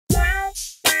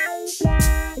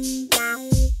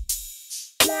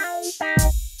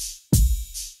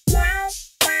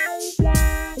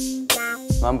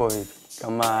Mambo vipi?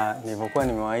 Kama nilivyokuwa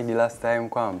nimewaahidi last time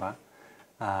kwamba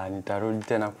nitarudi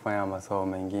tena kufanya masomo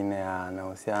mengine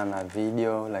yanayohusiana na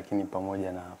video lakini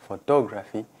pamoja na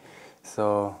photography.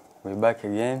 So we back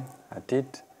again at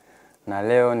it. Na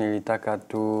leo nilitaka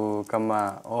tu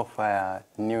kama offer ya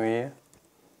New Year.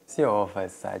 Sio offer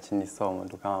such, ni somo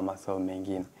tu kama masomo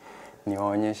mengine.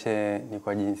 Niwaonyeshe ni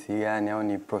kwa jinsi gani au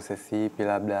ni process ipi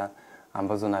labda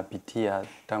ambazo napitia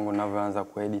tangu ninavyoanza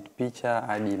kuedit picha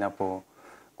hadi inapo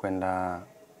kwenda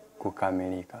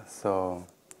kukamilika. So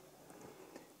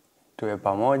tuwe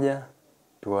pamoja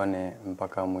tuone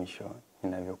mpaka mwisho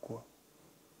inavyokuwa.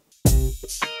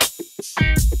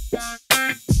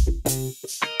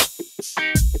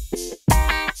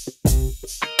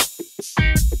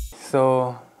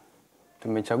 So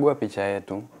tumechagua picha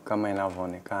yetu kama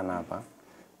inavyoonekana hapa,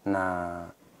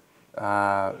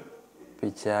 na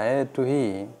picha yetu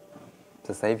hii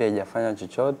sasa hivi haijafanya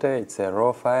chochote, it's a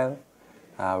raw file.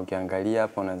 Ukiangalia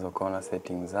hapa unaweza kuona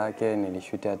settings zake.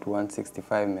 Nilishoot at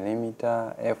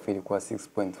 165mm, f ilikuwa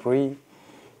 6.3,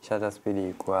 shutter speed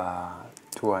ilikuwa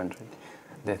 200.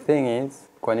 The thing is,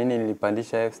 kwa nini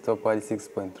nilipandisha f-stop hadi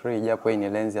 6.3 japo hii ni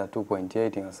lens ya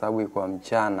 2.8? Kwa sababu ilikuwa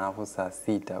mchana afu saa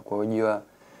 6, kwa hiyo jua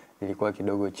ilikuwa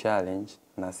kidogo challenge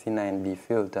na sina ND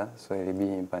filter, so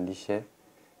ilibidi nipandishe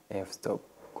f-stop.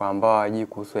 Kwa ambao hawajui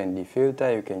kuhusu ND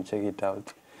filter, you can check it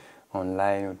out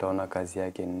online, utaona kazi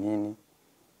yake ni nini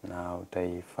na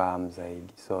utaifahamu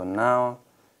zaidi. So now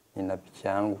nina picha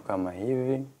yangu kama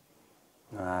hivi.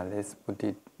 Let's put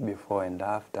it before and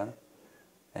after,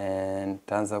 and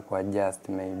taanza ku adjust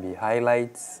maybe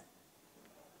highlights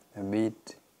a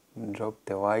bit, drop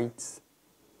the whites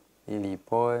ili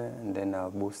ipoe, and then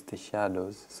I'll boost the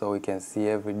shadows so we can see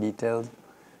every detail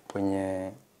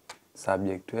kwenye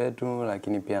subject wetu,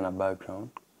 lakini pia na background.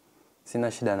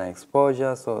 Sina shida na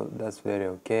exposure, so that's very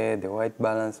okay. The white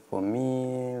balance for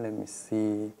me, let me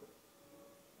see.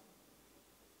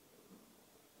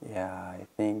 Yeah, I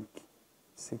think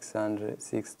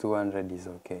 600 is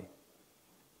okay.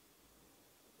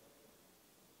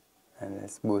 And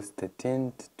let's boost the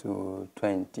tint to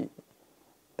 20.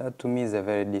 That to me is a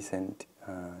very decent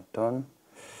tone.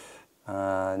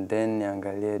 Then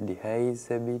niangalie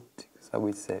dehaze a bit, so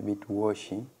it's a bit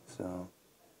washy, so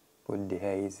put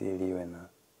dehaze ili iwe na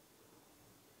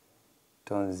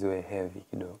tones ziwe heavy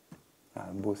kidogo.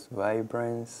 Boost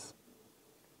vibrance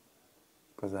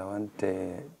because I want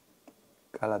the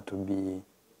color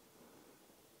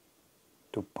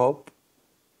to pop.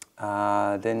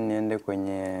 Then niende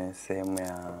kwenye sehemu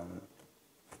ya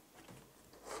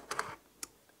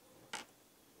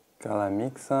color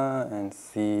mixer and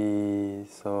see.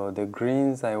 So the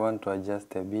greens I want to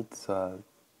adjust a bit, so I'll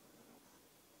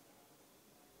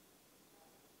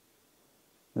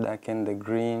darken the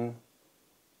green,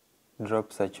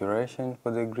 drop saturation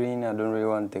for the green. I don't really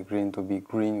want the green to be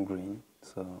green,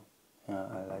 so yeah,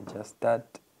 I'll adjust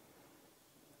that,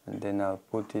 and then I'll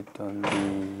put it on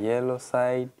the yellow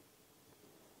side,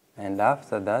 and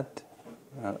after that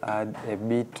I'll add a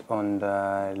bit on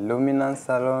the luminance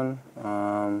alone.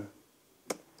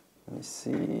 Let me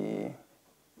see.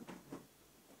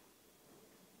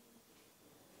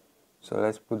 So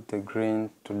let's put the green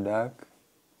to dark.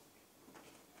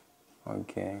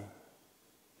 Okay,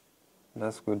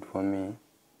 that's good for me.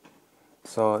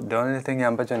 So the only thing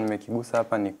ambacho nimekigusa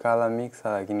hapa ni color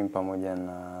mixer, lakini pamoja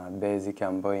na basic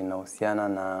ambayo inahusiana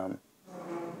na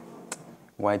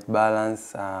white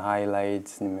balance,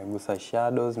 highlights, nimegusa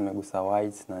shadows, nimegusa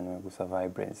whites na nimegusa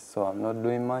vibrance. So I'm not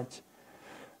doing much,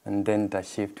 and then ta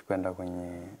shift kwenda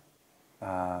kwenye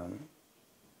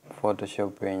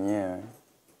Photoshop yenyewe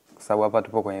kwa sababu hapa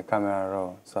tupo kwenye camera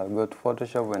raw. So I'll go to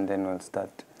Photoshop and then we'll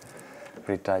start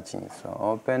retouching. So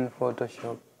open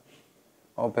Photoshop,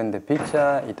 open the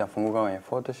picture, itafunguka kwenye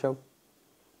Photoshop.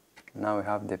 Now we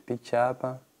have the picture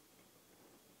hapa.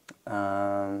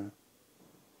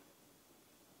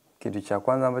 Kitu cha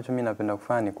kwanza ambacho mimi napenda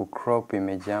kufanya ni kucrop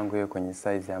image yangu hiyo kwenye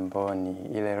size ambayo ni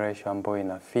ile ratio ambayo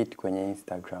ina fit kwenye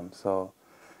Instagram. So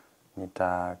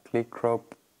nita click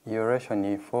crop, your ratio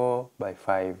ni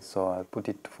 4:5, so I'll put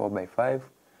it to 4:5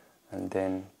 and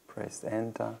then press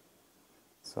enter.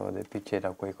 So the picture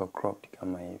itakuwa iko cropped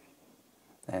kama hivi.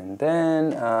 And then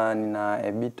nina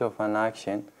a bit of an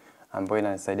action ambayo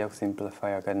inanisaidia kusimplify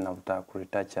wakati ninataka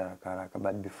kuretouch haraka.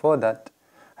 But before that,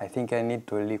 I think I need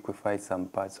to liquify some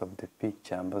parts of the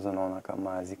picture ambazo naona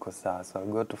kama ziko sawa. So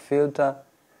I'll go to filter,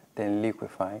 then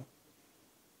liquify.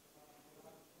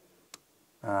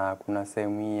 Kuna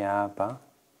sehemu hii hapa,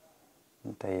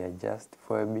 nitai adjust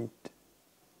for a bit.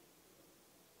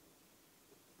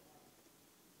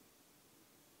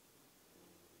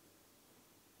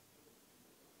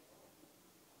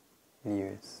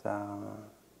 liwe sawa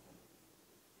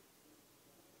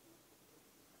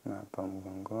na hapa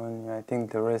mgongoni. I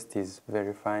think the rest is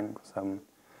very fine kwa sababu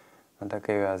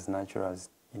nataka iwe as natural as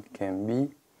it can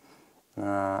be.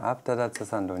 After that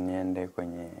sasa ndo niende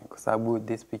kwenye, kwa sababu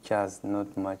this picture has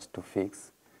not much to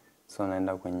fix, so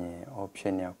naenda kwenye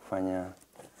option ya kufanya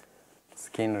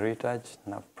skin retouch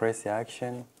na press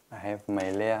action. I have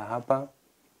my layer hapa.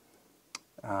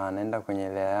 Naenda kwenye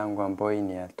layer yangu ambayo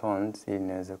ni ya tones ili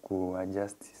niweze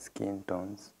adjust skin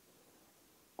tones,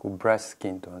 brush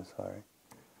skin tones, sorry.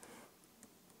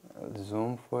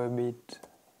 Zoom for a bit,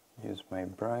 use my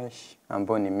brush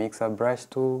ambayo ni mixer brush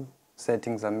tool.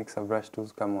 Settings za mixer brush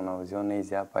tools kama unaoziona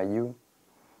hizi hapa juu,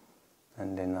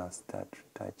 and then I'll start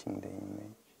retouching the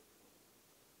image.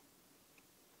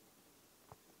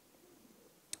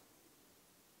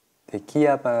 The key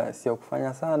hapa sio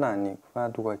kufanya sana, ni kufanya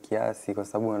tu kwa kiasi kwa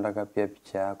sababu unataka pia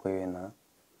picha yako iwe na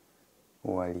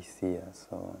uhalisia.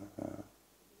 So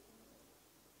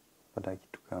pata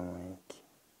kitu kama hiki.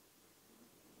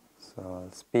 So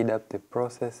I'll speed up the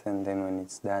process, and then when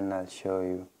it's done I'll show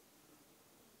you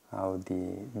how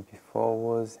the before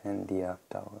was and the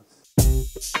after was.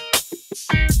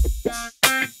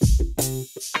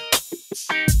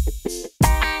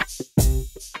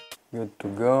 Good to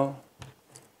go.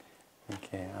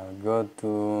 Okay, I'll go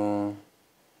to,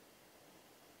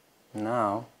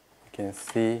 now you can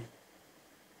see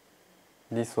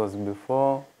this was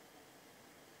before,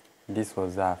 this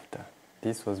was after.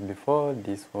 This was before,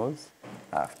 this was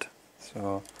after.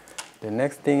 So the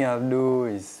next thing I'll do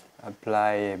is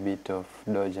apply a bit of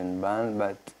dodge and burn,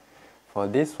 but for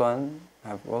this one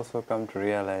I've also come to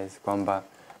realize kwamba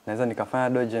naweza nikafanya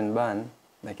dodge and burn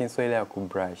lakini sio ile ya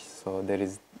kubrush. So there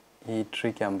is hii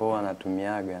trick ambayo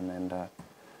anatumiaga, naenda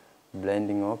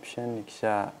blending option,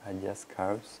 nikisha adjust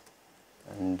curves,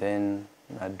 and then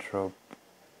I drop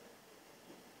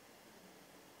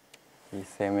hii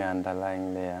sehemu ya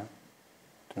underlying layer.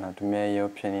 Tunatumia hii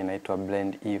option inaitwa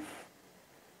blend if.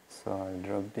 So I'll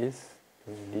drop this,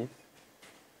 do this.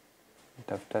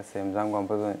 Nitafuta sehemu zangu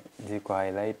ambazo ziko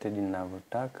highlighted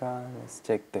ninavyotaka. Let's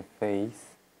check the face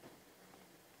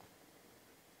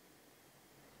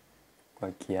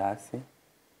kwa kiasi.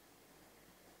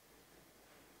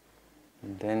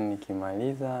 And then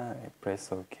nikimaliza, I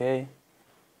press OK.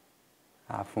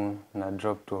 Alafu na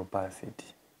drop to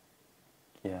opacity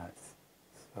kiasi.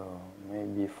 So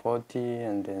maybe 40,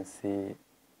 and then see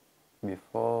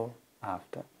before,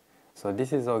 after. So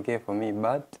this is okay for me,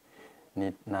 but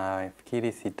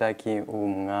nafikiri sitaki huu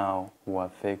mng'ao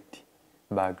affect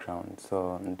background.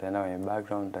 So nitaenda kwenye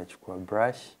background, nitachukua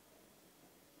brush,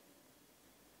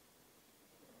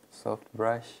 soft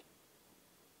brush,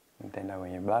 nitaenda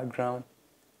kwenye background,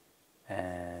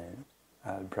 and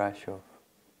I'll brush off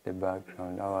the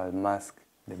background, or I'll mask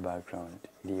the background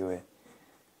liwe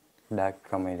dark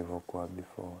kama ilivyokuwa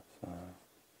before. So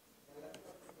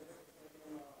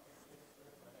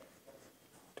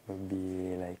it will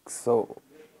be like so.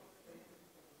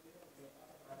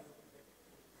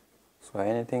 So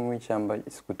anything which ambacho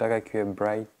sikutaka kiwe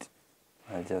bright,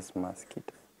 I'll just mask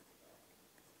it.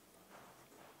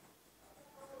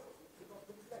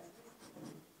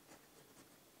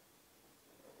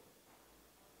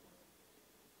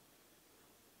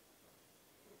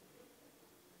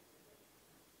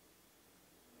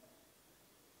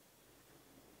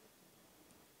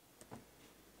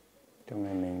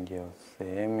 Tumemeingia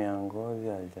sehemu ya ngozi,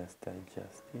 I'll just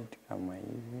adjust it kama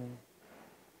hivi.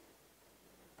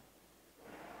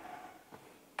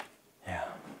 Yeah,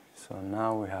 so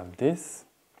now we have this.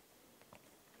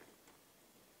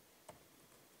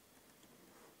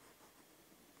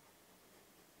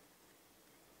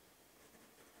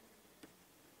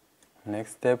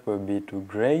 Next step will be to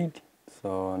grade.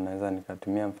 So naweza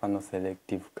nikatumia mfano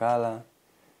selective color.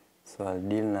 So I'll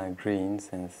deal na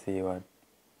greens and see what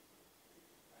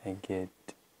I get.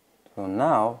 So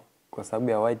now, kwa sababu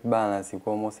ya white balance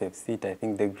iko almost F6, I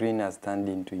think the green has turned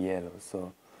into yellow.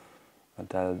 So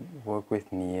what I'll work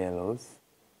with ni yellows.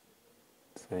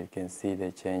 So you can see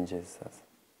the changes.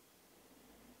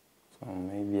 So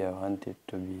maybe I want it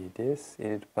to be this.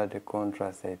 Ili tupate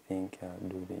contrast, I think I'll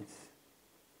do this.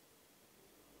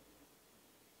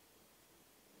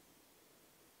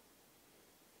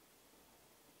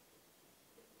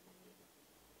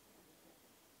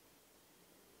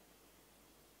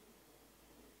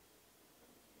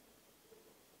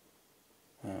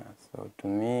 So to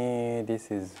me,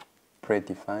 this is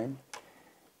pretty fine.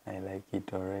 I like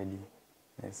it already.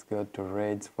 Let's go to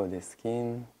reds for the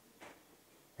skin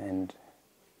and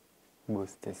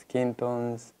boost the skin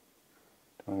tones.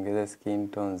 Tuongeze skin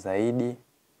tones zaidi.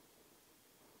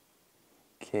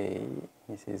 okay.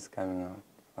 This is coming out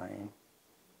fine.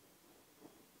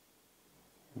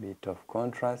 Bit of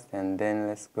contrast, and then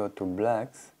let's go to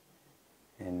blacks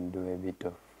and do a bit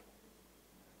of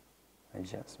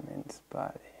adjustments.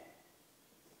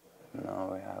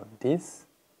 Now we have this.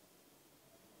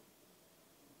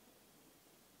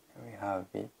 We have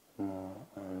it more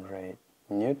on red.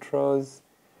 Neutrals,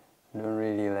 don't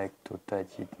really like to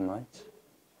touch it much.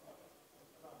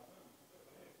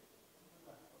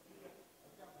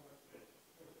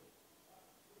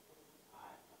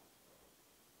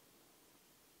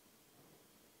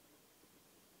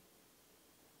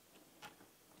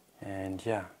 And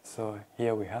yeah, so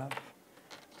here we have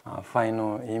our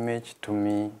final image. To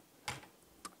me,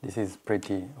 this is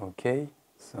pretty okay.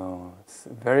 So it's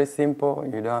very simple.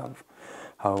 You don't have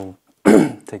how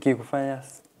taki kufanya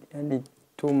yani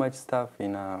too much stuff,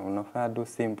 unafanya tu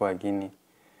simple, lakini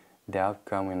the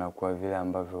outcome inakuwa vile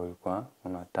ambavyo ulikuwa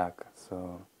unataka.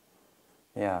 So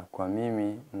yeah, kwa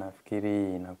mimi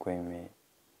nafikiri inakuwa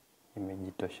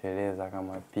imejitosheleza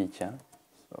kama picha.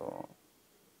 So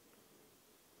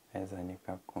naweza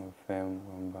nika confirm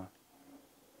kwamba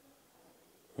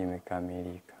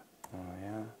imekamilika.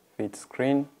 Yeah, fit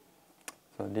screen.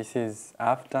 So this is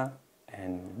after,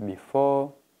 and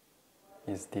before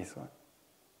is this one.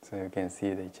 So you can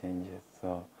see the changes.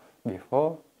 So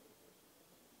before,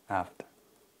 after.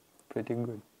 Pretty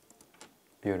good.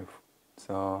 Beautiful.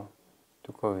 So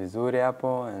tuko vizuri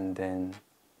hapo, and then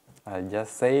I'll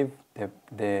just save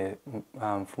the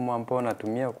mfumo ambao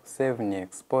natumia kusave ni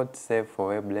export save for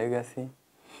web legacy.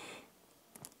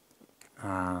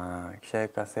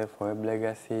 Kisha save for web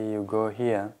legacy, you go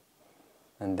here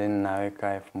and then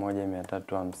naweka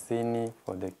 1350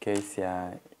 for the case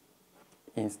ya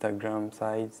Instagram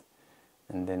size,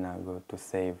 and then I go to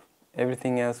save.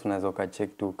 Everything else unaweza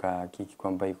ukacheck tu ukahakiki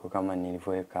kwamba iko kama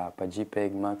nilivyoweka hapa,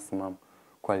 JPEG maximum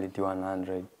quality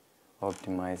 100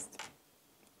 optimized.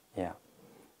 Yeah,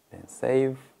 then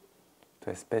save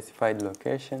to a specified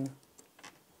location,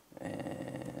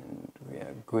 and we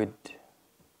are good.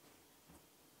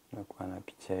 Nakuwa na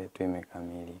picha yetu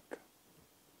imekamilika.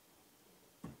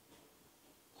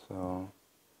 So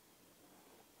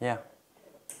yeah,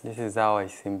 this is how I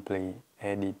simply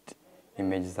edit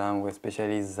image zangu,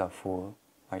 especially hizi za full.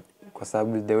 Kwa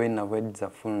sababu the way ninavyoedit za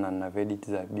full na ninavyoedit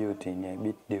za beauty ni a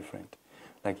bit different.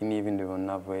 Lakini even ndivyo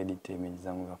ninavyoedit image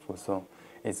zangu za full. So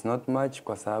it's not much,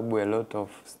 kwa sababu a lot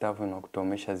of stuff unakuta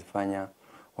umeshazifanya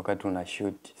wakati una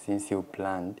shoot since you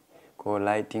planned. Kwa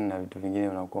lighting na vitu vingine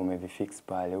unakuwa umevifix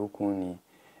pale. Huku ni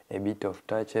a bit of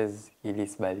touches ili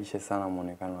isibadilishe sana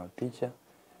muonekano wa picha,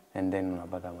 and then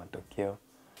unapata matokeo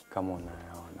kama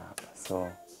unayaona hapa. So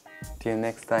till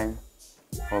next time,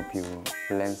 hope you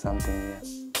learn something here.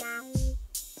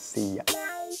 See ya.